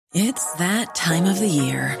It's that time of the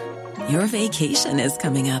year. Your vacation is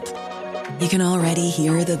coming up. You can already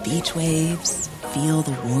hear the beach waves, feel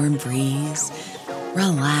the warm breeze,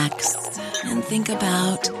 relax, and think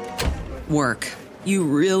about work. You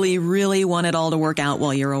really, really want it all to work out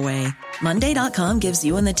while you're away. Monday.com gives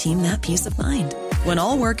you and the team that peace of mind. When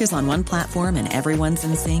all work is on one platform and everyone's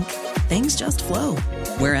in sync, things just flow.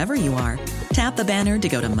 Wherever you are, tap the banner to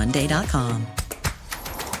go to Monday.com.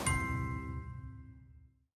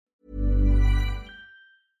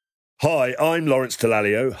 Hi, I'm Lawrence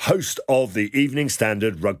Dallaglio, host of the Evening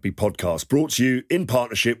Standard Rugby Podcast, brought to you in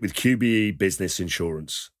partnership with QBE Business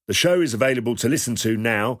Insurance. The show is available to listen to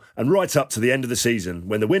now and right up to the end of the season,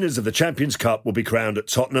 when the winners of the Champions Cup will be crowned at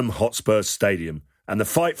Tottenham Hotspur Stadium, and the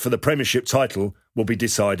fight for the Premiership title will be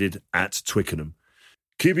decided at Twickenham.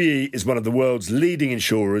 QBE is one of the world's leading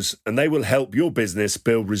insurers, and they will help your business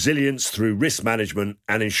build resilience through risk management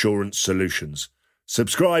and insurance solutions.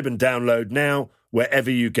 Subscribe and download now,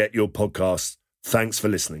 wherever you get your podcasts. Thanks for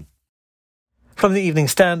listening. From the Evening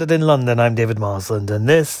Standard in London, I'm David Marsland, and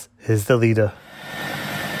this is The Leader.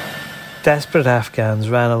 Desperate Afghans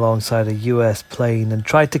ran alongside a US plane and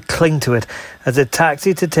tried to cling to it as it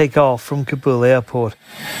taxied to take off from Kabul airport.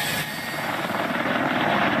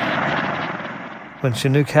 When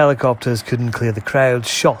Chinook helicopters couldn't clear the crowd,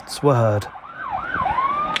 shots were heard.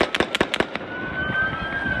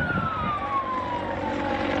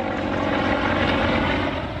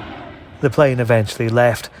 The plane eventually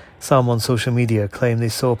left. Some on social media claim they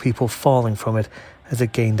saw people falling from it as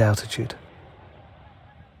it gained altitude.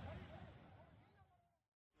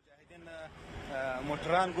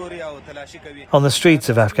 On the streets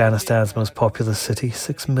of Afghanistan's most populous city,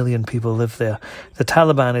 6 million people live there. The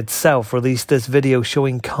Taliban itself released this video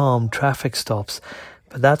showing calm traffic stops,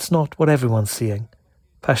 but that's not what everyone's seeing.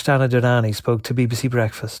 Pashtana Durrani spoke to BBC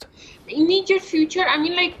Breakfast. Immediate future,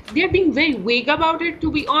 they're being very vague about it,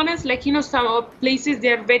 to be honest. Some places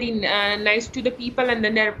they're very nice to the people, and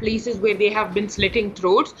then there are places where they have been slitting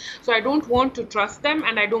throats. So I don't want to trust them,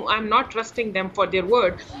 and I'm not trusting them for their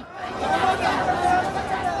word.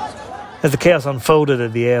 As the chaos unfolded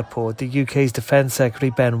at the airport, the UK's Defence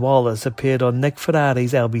Secretary Ben Wallace appeared on Nick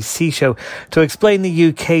Ferrari's LBC show to explain the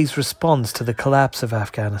UK's response to the collapse of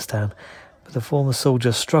Afghanistan. But the former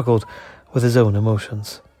soldier struggled with his own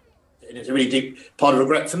emotions. It's a really deep part of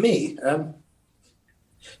regret for me.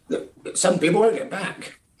 Some people won't get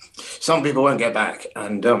back. Some people won't get back,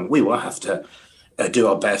 and we will have to do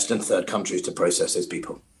our best in third countries to process those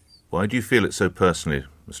people. Why do you feel it so personally,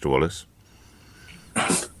 Mr. Wallace?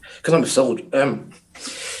 Because I'm a soldier.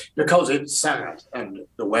 Because it's sad, and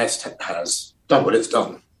the West has done what it's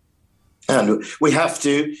done. And we have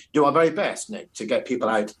to do our very best, Nick, to get people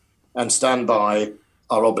out and stand by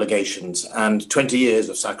our obligations. And 20 years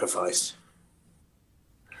of sacrifice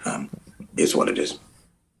is what it is.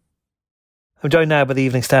 I'm joined now by the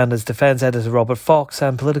Evening Standard's defence editor Robert Fox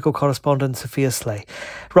and political correspondent Sophia Slay.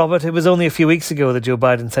 Robert, it was only a few weeks ago that Joe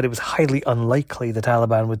Biden said it was highly unlikely the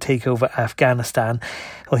Taliban would take over Afghanistan.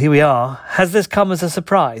 Well, here we are. Has this come as a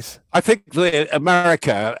surprise? I think that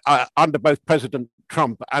America, under both President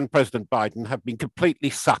Trump and President Biden, have been completely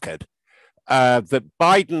suckered. That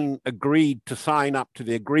Biden agreed to sign up to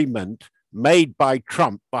the agreement made by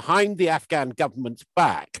Trump behind the Afghan government's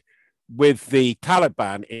back with the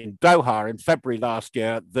Taliban in Doha in February last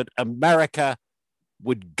year, that America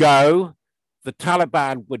would go, the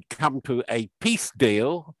Taliban would come to a peace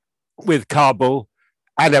deal with Kabul,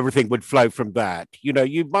 and everything would flow from that. You know,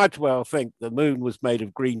 you might well think the moon was made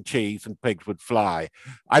of green cheese and pigs would fly.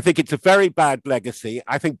 I think it's a very bad legacy.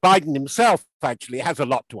 I think Biden himself actually has a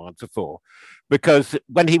lot to answer for, because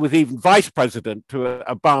when he was even vice president to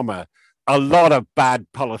Obama, a lot of bad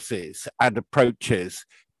policies and approaches,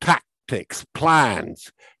 tactics,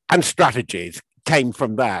 plans, and strategies came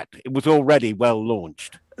from that. It was already well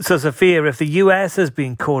launched. So, Sophia, if the US has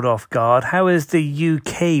been caught off guard, how is the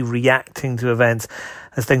UK reacting to events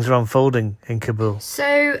as things are unfolding in Kabul?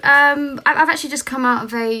 So, I've actually just come out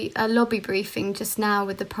of a lobby briefing just now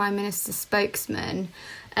with the Prime Minister's spokesman.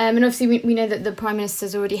 And obviously we know that the Prime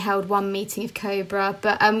Minister's already held one meeting of Cobra,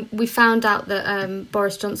 but we found out that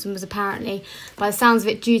Boris Johnson was apparently, by the sounds of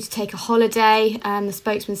it, due to take a holiday. The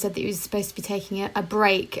spokesman said that he was supposed to be taking a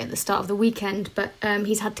break at the start of the weekend, but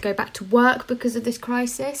he's had to go back to work because of this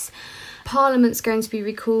crisis. Parliament's going to be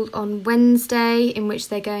recalled on Wednesday, in which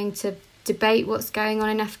they're going to debate what's going on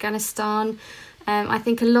in Afghanistan. I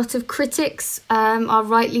think a lot of critics are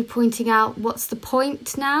rightly pointing out what's the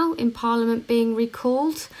point now in Parliament being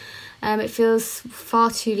recalled. It feels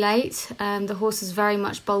far too late. The horse is very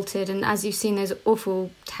much bolted, and as you've seen those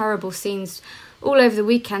awful, terrible scenes all over the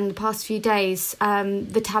weekend, the past few days,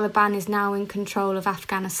 the Taliban is now in control of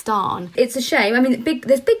Afghanistan. It's a shame. I mean,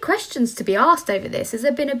 there's big questions to be asked over this. Has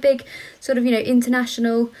there been a big sort of,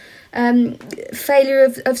 international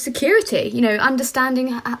failure of security, understanding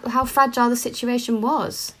how fragile the situation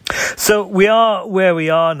was? So we are where we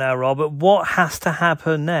are now, Robert. What has to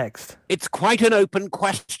happen next? It's quite an open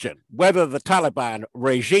question whether the Taliban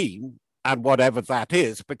regime, and whatever that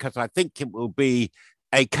is, because I think it will be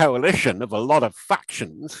a coalition of a lot of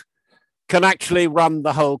factions, can actually run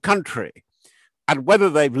the whole country. And whether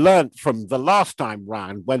they've learnt from the last time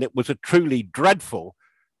round, when it was a truly dreadful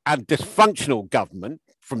and dysfunctional government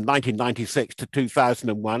from 1996 to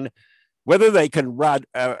 2001, whether they can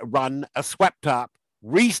run a swept-up,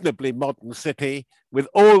 reasonably modern city with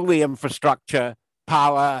all the infrastructure,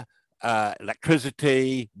 power,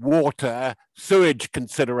 electricity, water, sewage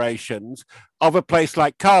considerations of a place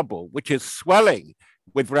like Kabul, which is swelling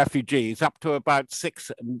with refugees, up to about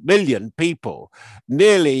 6 million people,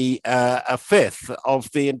 nearly a fifth of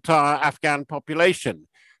the entire Afghan population.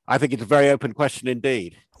 I think it's a very open question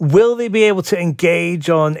indeed. Will they be able to engage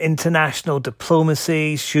on international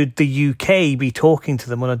diplomacy? Should the UK be talking to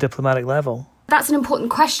them on a diplomatic level? That's an important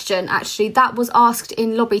question, actually. That was asked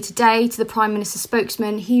in lobby today to the Prime Minister's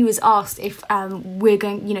spokesman. He was asked if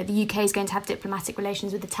the UK is going to have diplomatic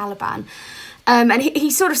relations with the Taliban. And he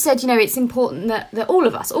sort of said, it's important that all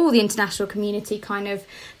of us, all the international community, kind of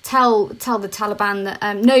tell the Taliban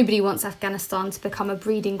that nobody wants Afghanistan to become a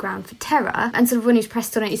breeding ground for terror. And sort of when he was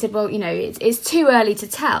pressed on it, he said, well, it's too early to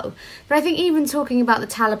tell. But I think even talking about the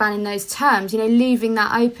Taliban in those terms, leaving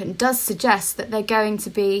that open does suggest that they're going to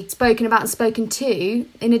be spoken about and spoken to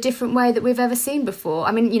in a different way that we've ever seen before.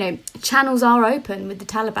 I mean, channels are open with the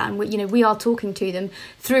Taliban. We are talking to them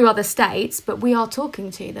through other states, but we are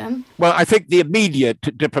talking to them. Well, I think the immediate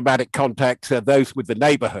diplomatic contacts are those with the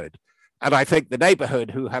neighbourhood. And I think the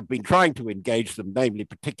neighbourhood who have been trying to engage them, namely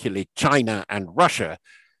particularly China and Russia,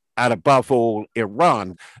 and above all,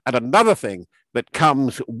 Iran. And another thing that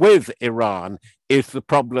comes with Iran is the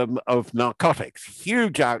problem of narcotics,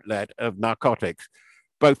 huge outlet of narcotics.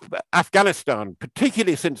 Both Afghanistan,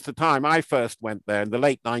 particularly since the time I first went there in the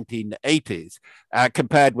late 1980s,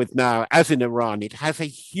 compared with now, as in Iran, it has a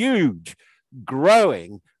huge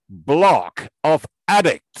growing block of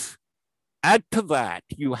addicts. Add to that,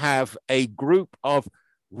 you have a group of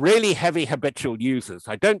really heavy habitual users.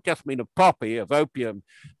 I don't just mean of poppy, of opium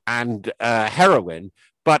and heroin,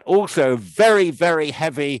 but also very, very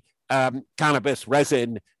heavy cannabis,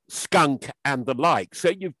 resin, skunk and the like. So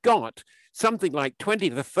you've got something like 20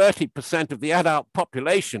 to 30% of the adult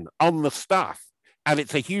population on the stuff. And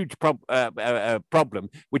it's a huge problem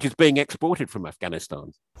which is being exported from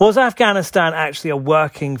Afghanistan. Was Afghanistan actually a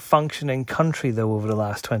working, functioning country, though, over the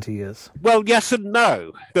last 20 years? Well, yes and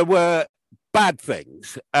no. There were bad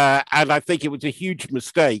things. And I think it was a huge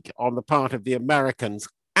mistake on the part of the Americans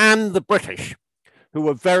and the British, who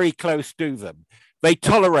were very close to them. They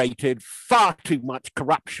tolerated far too much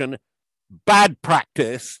corruption, bad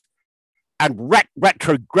practice, and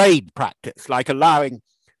retrograde practice, like allowing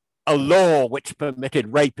a law which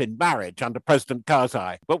permitted rape in marriage under President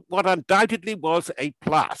Karzai. But what undoubtedly was a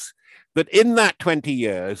plus, that in that 20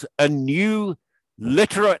 years, a new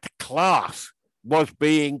literate class was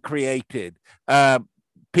being created.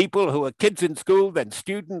 People who were kids in school, then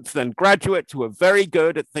students, then graduates who were very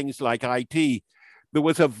good at things like IT. There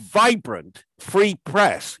was a vibrant free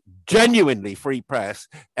press, genuinely free press,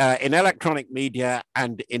 in electronic media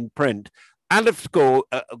and in print. And of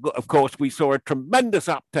course, we saw a tremendous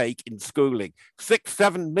uptake in schooling.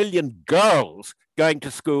 6-7 million girls going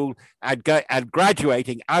to school and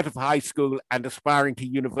graduating out of high school and aspiring to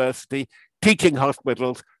university, teaching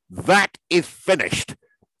hospitals. That is finished.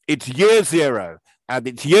 It's year zero. And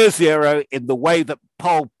it's year zero in the way that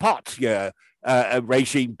Pol Pot's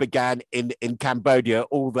regime began in Cambodia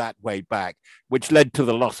all that way back, which led to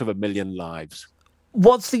the loss of 1 million lives.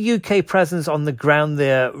 What's the UK presence on the ground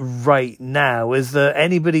there right now? Is there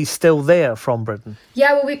anybody still there from Britain?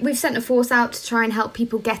 Yeah, well, we've sent a force out to try and help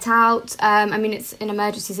people get out. It's an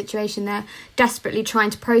emergency situation. They're desperately trying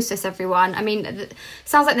to process everyone. It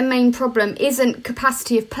sounds like the main problem isn't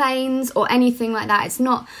capacity of planes or anything like that. It's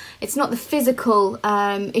not the physical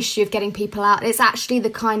issue of getting people out. It's actually the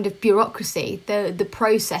kind of bureaucracy, the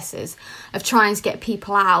processes of trying to get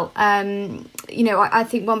people out. I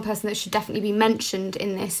think one person that should definitely be mentioned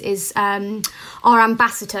in this is our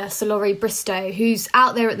ambassador, Sir Laurie Bristow, who's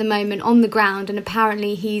out there at the moment on the ground, and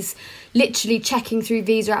apparently he's literally checking through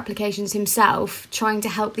visa applications himself, trying to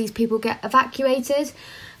help these people get evacuated.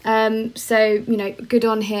 So, good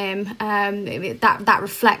on him. That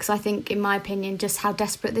reflects, I think, in my opinion, just how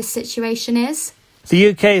desperate this situation is. The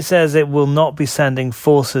UK says it will not be sending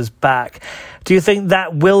forces back. Do you think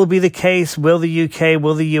that will be the case? Will the UK,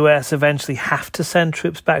 will the US eventually have to send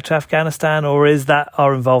troops back to Afghanistan, or is that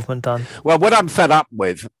our involvement done? Well, what I'm fed up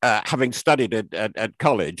with, having studied at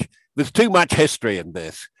college, there's too much history in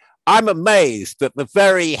this. I'm amazed that the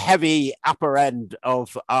very heavy upper end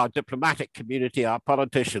of our diplomatic community, our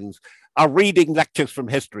politicians, are reading lectures from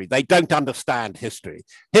history. They don't understand history.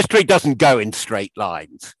 History doesn't go in straight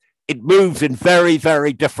lines. It moves in very,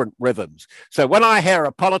 very different rhythms. So when I hear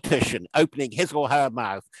a politician opening his or her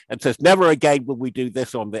mouth and says, never again will we do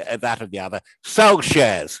this or that or the other, sell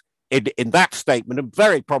shares in that statement, and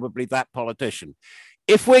very probably that politician.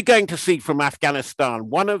 If we're going to see from Afghanistan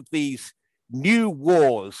one of these new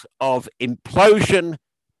wars of implosion,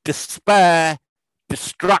 despair,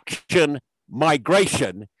 destruction,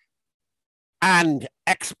 migration, and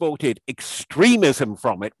exported extremism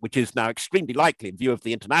from it, which is now extremely likely in view of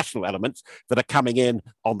the international elements that are coming in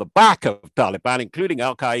on the back of Taliban, including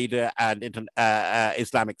Al-Qaeda and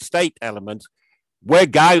Islamic State elements, we're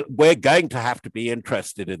going to have to be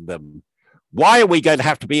interested in them. Why are we going to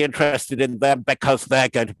have to be interested in them? Because they're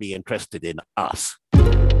going to be interested in us.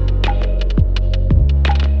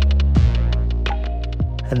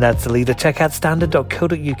 And that's the leader. Check out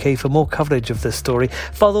standard.co.uk for more coverage of this story.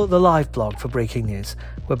 Follow the live blog for breaking news.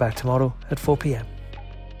 We're back tomorrow at 4 p.m.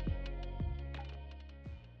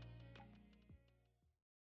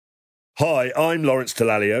 Hi, I'm Lawrence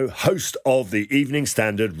Dallaglio, host of the Evening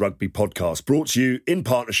Standard Rugby Podcast, brought to you in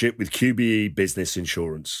partnership with QBE Business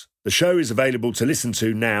Insurance. The show is available to listen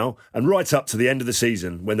to now and right up to the end of the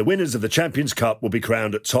season, when the winners of the Champions Cup will be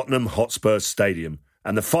crowned at Tottenham Hotspur Stadium,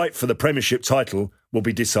 and the fight for the Premiership title will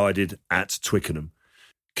be decided at Twickenham.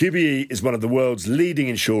 QBE is one of the world's leading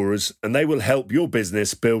insurers, and they will help your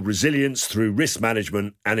business build resilience through risk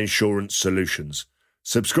management and insurance solutions.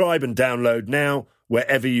 Subscribe and download now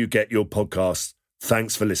wherever you get your podcasts.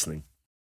 Thanks for listening.